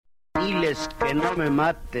Diles que no me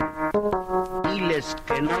maten. Diles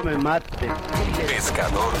que no me maten.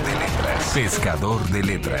 Pescador de letras. Pescador de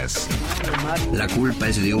letras. La culpa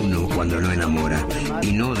es de uno cuando no enamora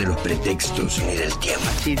y no de los pretextos ni del tiempo.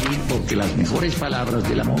 Porque las mejores palabras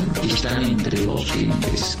del amor están entre dos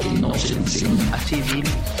gentes que no se enseñan.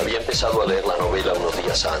 Había empezado a leer la novela unos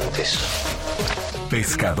días antes.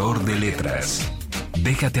 Pescador de letras.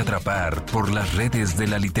 Déjate atrapar por las redes de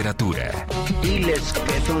la literatura. Diles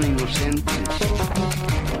que son inocentes.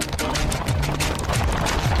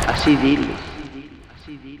 Así diles.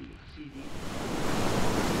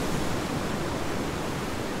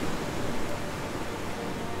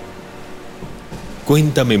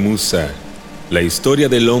 Cuéntame, musa, la historia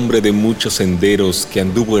del hombre de muchos senderos que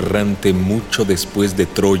anduvo errante mucho después de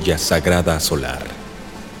Troya sagrada asolar.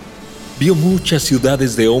 Vio muchas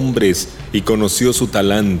ciudades de hombres y conoció su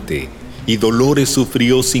talante, y dolores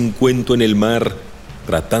sufrió sin cuento en el mar,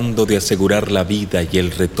 tratando de asegurar la vida y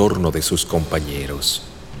el retorno de sus compañeros.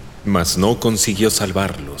 Mas no consiguió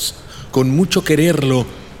salvarlos, con mucho quererlo,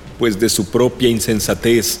 pues de su propia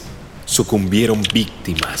insensatez sucumbieron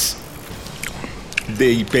víctimas.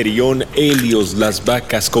 De Hiperión Helios las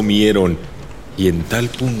vacas comieron, y en tal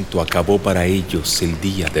punto acabó para ellos el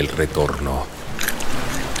día del retorno.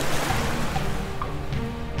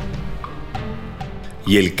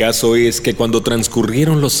 Y el caso es que cuando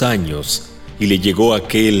transcurrieron los años y le llegó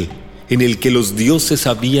aquel en el que los dioses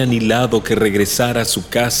habían hilado que regresara a su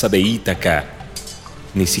casa de Ítaca,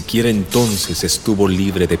 ni siquiera entonces estuvo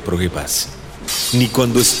libre de pruebas, ni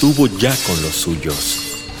cuando estuvo ya con los suyos.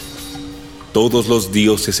 Todos los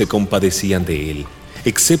dioses se compadecían de él,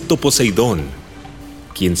 excepto Poseidón,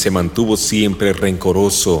 quien se mantuvo siempre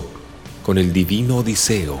rencoroso con el divino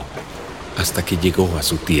Odiseo hasta que llegó a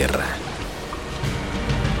su tierra.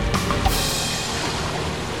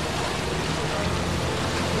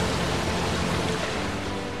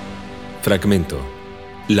 Fragmento.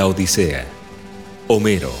 La Odisea.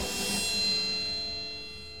 Homero.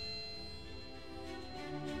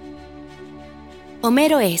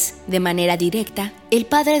 Homero es, de manera directa, el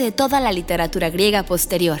padre de toda la literatura griega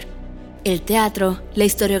posterior. El teatro, la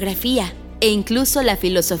historiografía e incluso la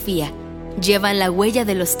filosofía llevan la huella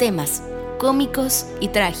de los temas, cómicos y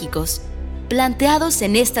trágicos, planteados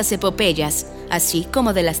en estas epopeyas, así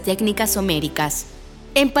como de las técnicas homéricas.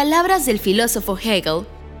 En palabras del filósofo Hegel,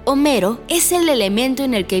 Homero es el elemento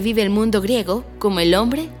en el que vive el mundo griego como el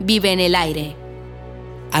hombre vive en el aire.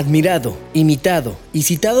 Admirado, imitado y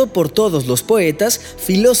citado por todos los poetas,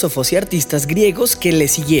 filósofos y artistas griegos que le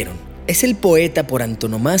siguieron. Es el poeta por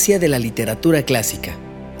antonomasia de la literatura clásica.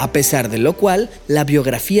 A pesar de lo cual, la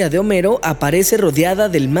biografía de Homero aparece rodeada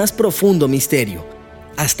del más profundo misterio,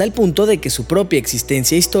 hasta el punto de que su propia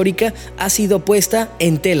existencia histórica ha sido puesta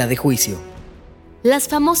en tela de juicio. Las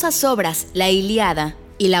famosas obras La Ilíada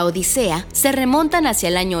y la Odisea se remontan hacia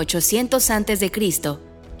el año 800 a.C.,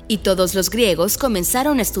 y todos los griegos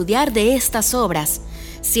comenzaron a estudiar de estas obras,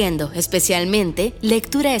 siendo especialmente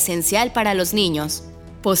lectura esencial para los niños.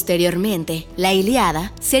 Posteriormente, la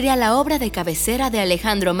Ilíada sería la obra de cabecera de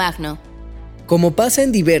Alejandro Magno. Como pasa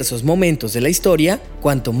en diversos momentos de la historia,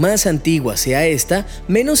 cuanto más antigua sea esta,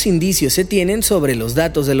 menos indicios se tienen sobre los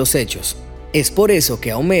datos de los hechos. Es por eso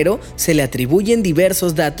que a Homero se le atribuyen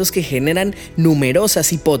diversos datos que generan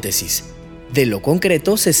numerosas hipótesis. De lo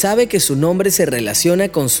concreto, se sabe que su nombre se relaciona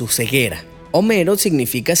con su ceguera. Homero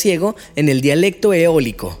significa ciego en el dialecto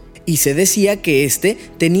eólico, y se decía que éste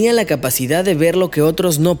tenía la capacidad de ver lo que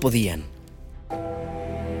otros no podían.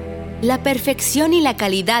 La perfección y la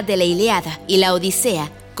calidad de la Ilíada y la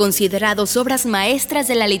Odisea, considerados obras maestras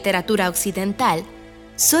de la literatura occidental,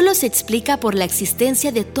 solo se explica por la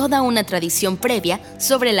existencia de toda una tradición previa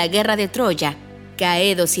sobre la guerra de Troya, que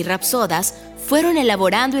aedos y rapsodas fueron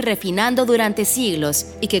elaborando y refinando durante siglos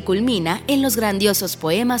y que culmina en los grandiosos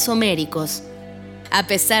poemas homéricos. A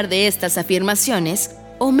pesar de estas afirmaciones,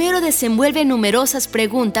 Homero desenvuelve numerosas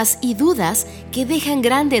preguntas y dudas que dejan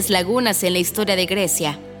grandes lagunas en la historia de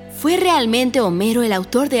Grecia. ¿Fue realmente Homero el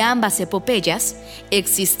autor de ambas epopeyas?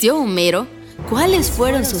 ¿Existió Homero? ¿Cuáles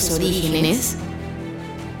fueron sus orígenes?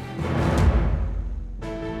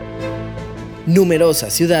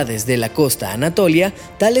 Numerosas ciudades de la costa anatolia,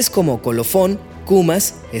 tales como Colofón,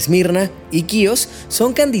 Cumas, Esmirna y Quíos,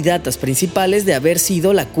 son candidatas principales de haber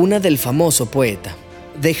sido la cuna del famoso poeta.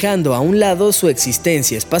 Dejando a un lado su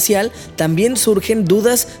existencia espacial, también surgen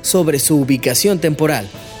dudas sobre su ubicación temporal.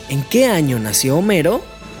 ¿En qué año nació Homero?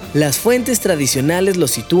 Las fuentes tradicionales lo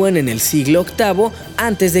sitúan en el siglo VIII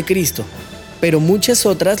a.C., pero muchas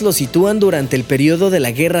otras lo sitúan durante el período de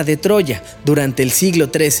la Guerra de Troya, durante el siglo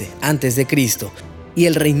XIII a.C., y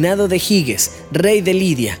el reinado de Giges, rey de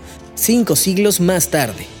Lidia, 5 siglos más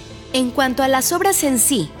tarde. En cuanto a las obras en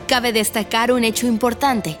sí, cabe destacar un hecho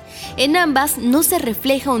importante. En ambas no se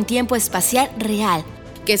refleja un tiempo espacial real,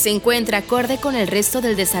 que se encuentra acorde con el resto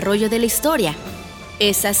del desarrollo de la historia.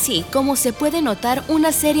 Es así como se puede notar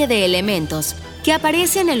una serie de elementos que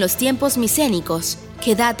aparecen en los tiempos micénicos,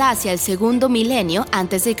 que data hacia el segundo milenio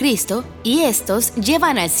a.C., y estos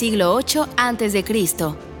llevan al siglo VIII a.C.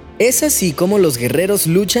 Es así como los guerreros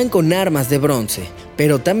luchan con armas de bronce,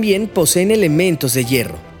 pero también poseen elementos de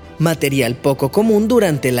hierro, material poco común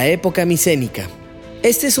durante la época micénica.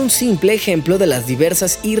 Este es un simple ejemplo de las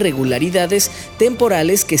diversas irregularidades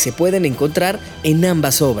temporales que se pueden encontrar en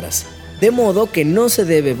ambas obras, de modo que no se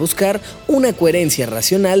debe buscar una coherencia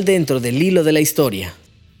racional dentro del hilo de la historia.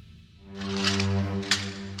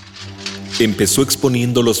 Empezó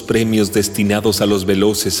exponiendo los premios destinados a los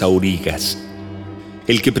veloces aurigas.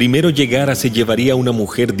 El que primero llegara se llevaría a una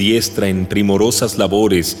mujer diestra en primorosas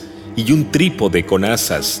labores y un trípode con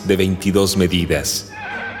asas de 22 medidas.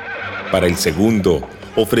 Para el segundo,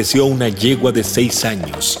 ofreció una yegua de 6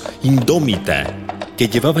 años, indómita, que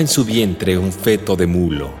llevaba en su vientre un feto de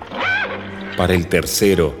mulo. Para el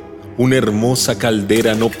tercero, una hermosa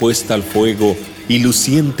caldera no puesta al fuego y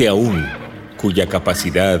luciente aún, cuya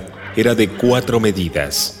capacidad era de 4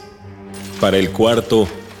 medidas. Para el cuarto,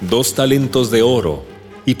 2 talentos de oro,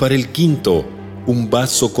 y para el quinto, un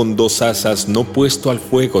vaso con 2 asas no puesto al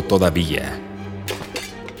fuego todavía.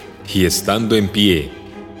 Y estando en pie,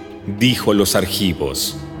 dijo a los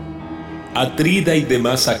argivos: Atrida y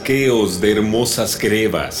demás aqueos de hermosas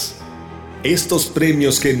grebas, estos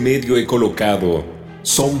premios que en medio he colocado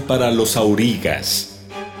son para los aurigas.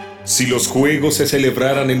 Si los juegos se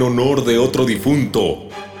celebraran en honor de otro difunto,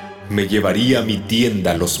 me llevaría a mi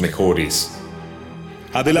tienda los mejores.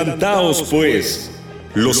 Adelantaos, pues,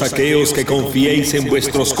 los aqueos que confiéis en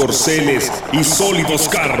vuestros corceles y sólidos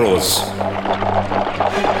carros.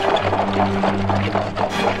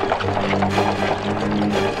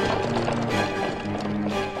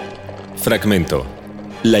 Fragmento: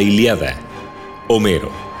 La Ilíada,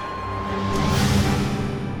 Homero.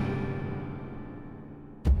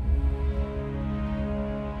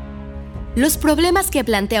 Los problemas que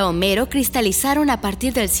plantea Homero cristalizaron a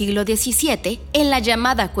partir del siglo XVII en la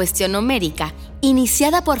llamada cuestión homérica,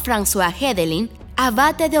 iniciada por François Hedelin,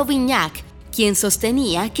 abate de Auvignac, quien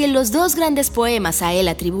sostenía que los 2 grandes poemas a él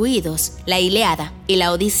atribuidos, la Ilíada y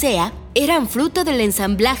la Odisea, eran fruto del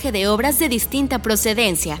ensamblaje de obras de distinta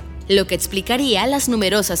procedencia, lo que explicaría las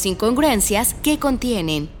numerosas incongruencias que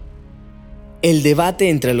contienen. El debate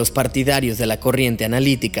entre los partidarios de la corriente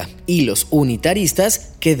analítica y los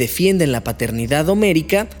unitaristas, que defienden la paternidad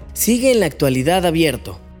homérica, sigue en la actualidad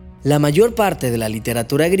abierto. La mayor parte de la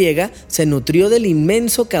literatura griega se nutrió del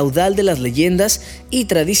inmenso caudal de las leyendas y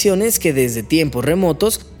tradiciones que desde tiempos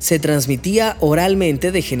remotos se transmitía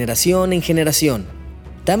oralmente de generación en generación.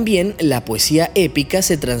 También la poesía épica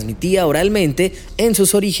se transmitía oralmente en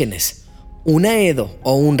sus orígenes. Un aedo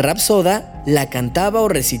o un rapsoda la cantaba o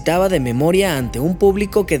recitaba de memoria ante un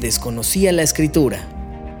público que desconocía la escritura.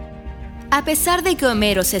 A pesar de que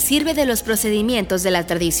Homero se sirve de los procedimientos de la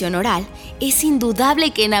tradición oral, es indudable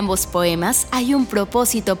que en ambos poemas hay un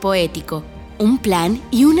propósito poético, un plan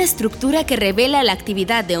y una estructura que revela la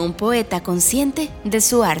actividad de un poeta consciente de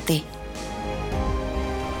su arte.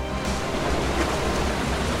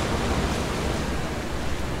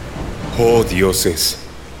 Oh dioses,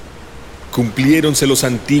 cumpliéronse los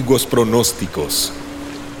antiguos pronósticos.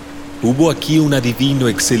 Hubo aquí un adivino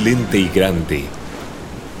excelente y grande,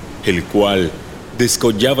 el cual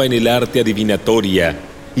descollaba en el arte adivinatoria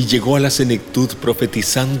y llegó a la senectud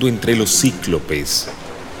profetizando entre los cíclopes.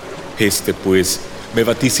 Este, pues, me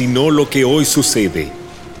vaticinó lo que hoy sucede,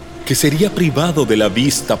 que sería privado de la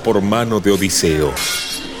vista por mano de Odiseo.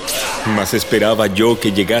 Mas esperaba yo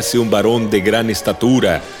que llegase un varón de gran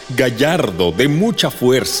estatura, gallardo, de mucha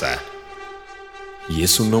fuerza. Y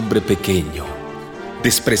es un hombre pequeño,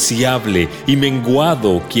 despreciable y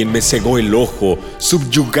menguado, quien me cegó el ojo,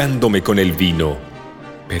 subyugándome con el vino.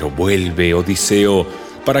 Pero vuelve, Odiseo,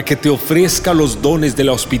 para que te ofrezca los dones de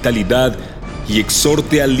la hospitalidad y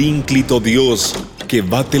exhorte al ínclito Dios que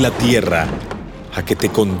bate la tierra a que te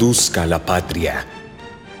conduzca a la patria.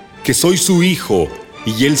 Que soy su hijo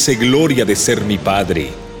y él se gloria de ser mi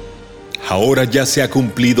padre. Ahora ya se ha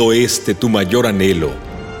cumplido tu mayor anhelo.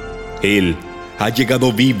 Él ha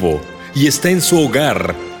llegado vivo y está en su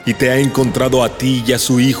hogar y te ha encontrado a ti y a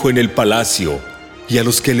su hijo en el palacio, y a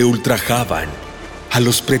los que le ultrajaban, a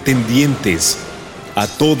los pretendientes, a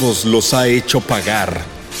todos los ha hecho pagar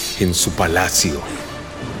en su palacio.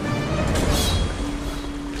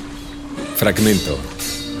 Fragmento: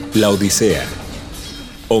 La Odisea,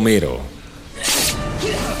 Homero.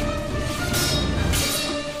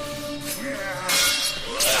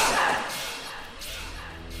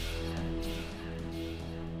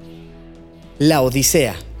 La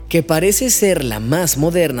Odisea, que parece ser la más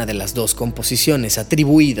moderna de las dos composiciones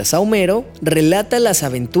atribuidas a Homero, relata las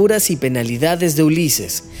aventuras y penalidades de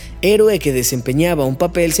Ulises, héroe que desempeñaba un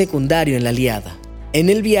papel secundario en la Ilíada, en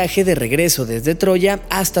el viaje de regreso desde Troya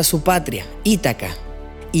hasta su patria, Ítaca,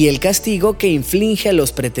 y el castigo que inflige a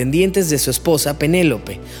los pretendientes de su esposa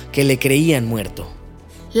Penélope, que le creían muerto.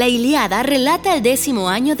 La Ilíada relata el 10º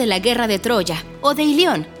año de la guerra de Troya, o de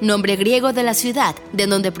Ilión, nombre griego de la ciudad, de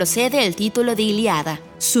donde procede el título de Ilíada.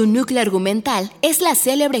 Su núcleo argumental es la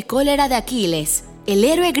célebre cólera de Aquiles. El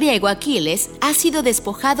héroe griego Aquiles ha sido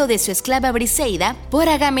despojado de su esclava Briseida por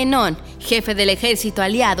Agamenón, jefe del ejército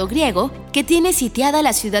aliado griego, que tiene sitiada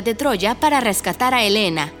la ciudad de Troya para rescatar a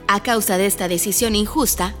Helena. A causa de esta decisión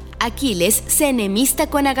injusta, Aquiles se enemista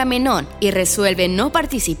con Agamenón y resuelve no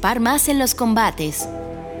participar más en los combates.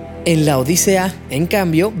 En la Odisea, en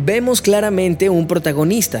cambio, vemos claramente un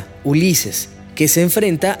protagonista, Ulises, que se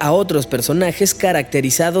enfrenta a otros personajes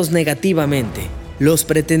caracterizados negativamente, los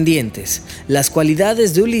pretendientes. Las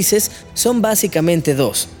cualidades de Ulises son básicamente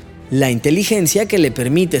dos: la inteligencia, que le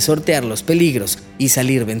permite sortear los peligros y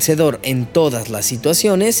salir vencedor en todas las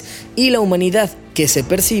situaciones, y la humanidad, que se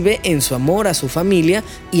percibe en su amor a su familia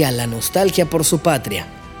y a la nostalgia por su patria.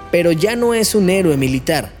 Pero ya no es un héroe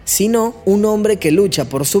militar, sino un hombre que lucha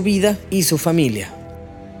por su vida y su familia.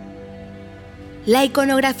 La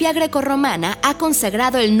iconografía grecorromana ha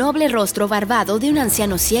consagrado el noble rostro barbado de un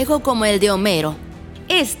anciano ciego como el de Homero.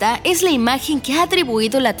 Esta es la imagen que ha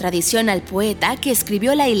atribuido la tradición al poeta que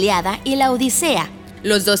escribió la Ilíada y la Odisea,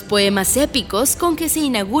 los dos poemas épicos con que se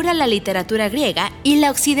inaugura la literatura griega y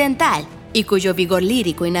la occidental, y cuyo vigor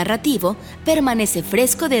lírico y narrativo permanece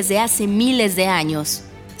fresco desde hace miles de años.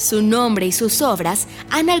 Su nombre y sus obras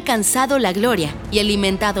han alcanzado la gloria y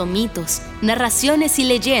alimentado mitos, narraciones y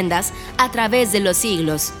leyendas a través de los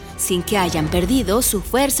siglos, sin que hayan perdido su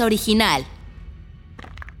fuerza original.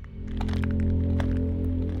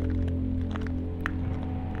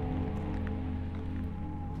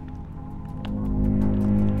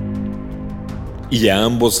 Y a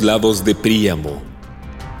ambos lados de Príamo,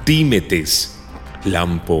 Tímetes,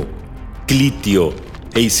 Lampo, Clitio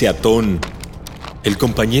e Iseatón, el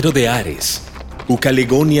compañero de Ares,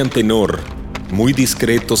 Ucalegón y Antenor, muy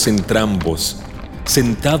discretos entrambos,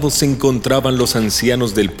 sentados se encontraban los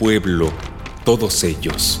ancianos del pueblo, todos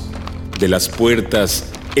ellos, de las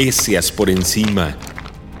puertas éseas por encima,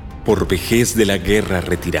 por vejez de la guerra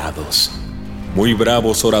retirados, muy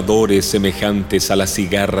bravos oradores semejantes a las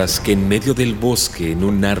cigarras que en medio del bosque en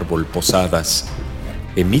un árbol posadas,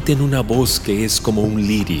 emiten una voz que es como un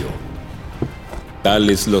lirio.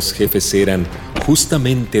 Tales los jefes eran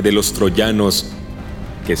justamente de los troyanos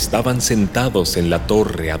que estaban sentados en la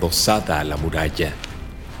torre adosada a la muralla.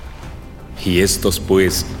 Y estos,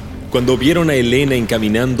 pues, cuando vieron a Helena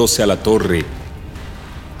encaminándose a la torre,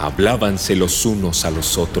 hablábanse los unos a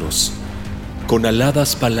los otros, con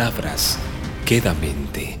aladas palabras,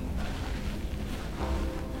 quedamente.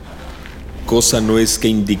 Cosa no es que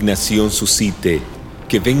indignación suscite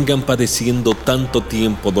que vengan padeciendo tanto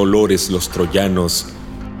tiempo dolores los troyanos,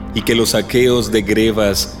 y que los aqueos de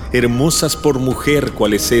grebas, hermosas por mujer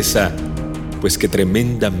cual es esa, pues que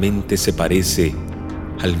tremendamente se parece,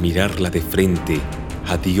 al mirarla de frente,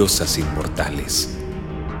 a diosas inmortales.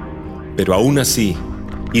 Pero aún así,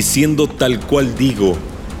 y siendo tal cual digo,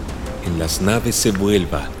 en las naves se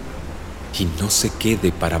vuelva, y no se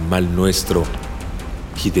quede para mal nuestro,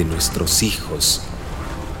 y de nuestros hijos,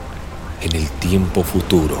 en el tiempo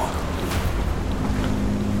futuro.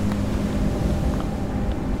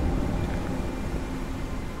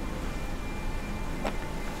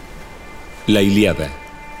 La Ilíada,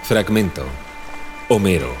 fragmento,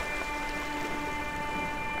 Homero.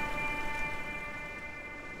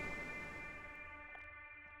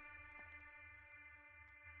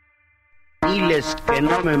 Diles que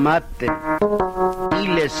no me maten.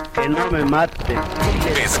 Diles que no me maten.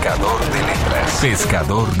 Pescador de letras.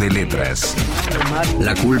 Pescador de letras.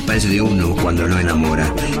 La culpa es de uno cuando no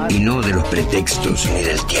enamora, y no de los pretextos ni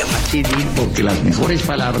del tiempo. Porque las mejores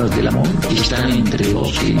palabras del amor están entre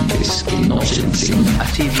dos gentes que no se enseñan.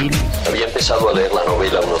 Así dile. Había empezado a leer la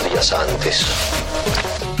novela unos días antes.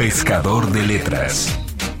 Pescador de letras.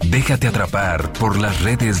 Déjate atrapar por las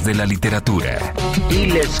redes de la literatura.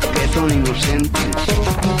 Diles que son inocentes.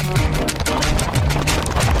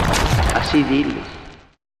 Así diles.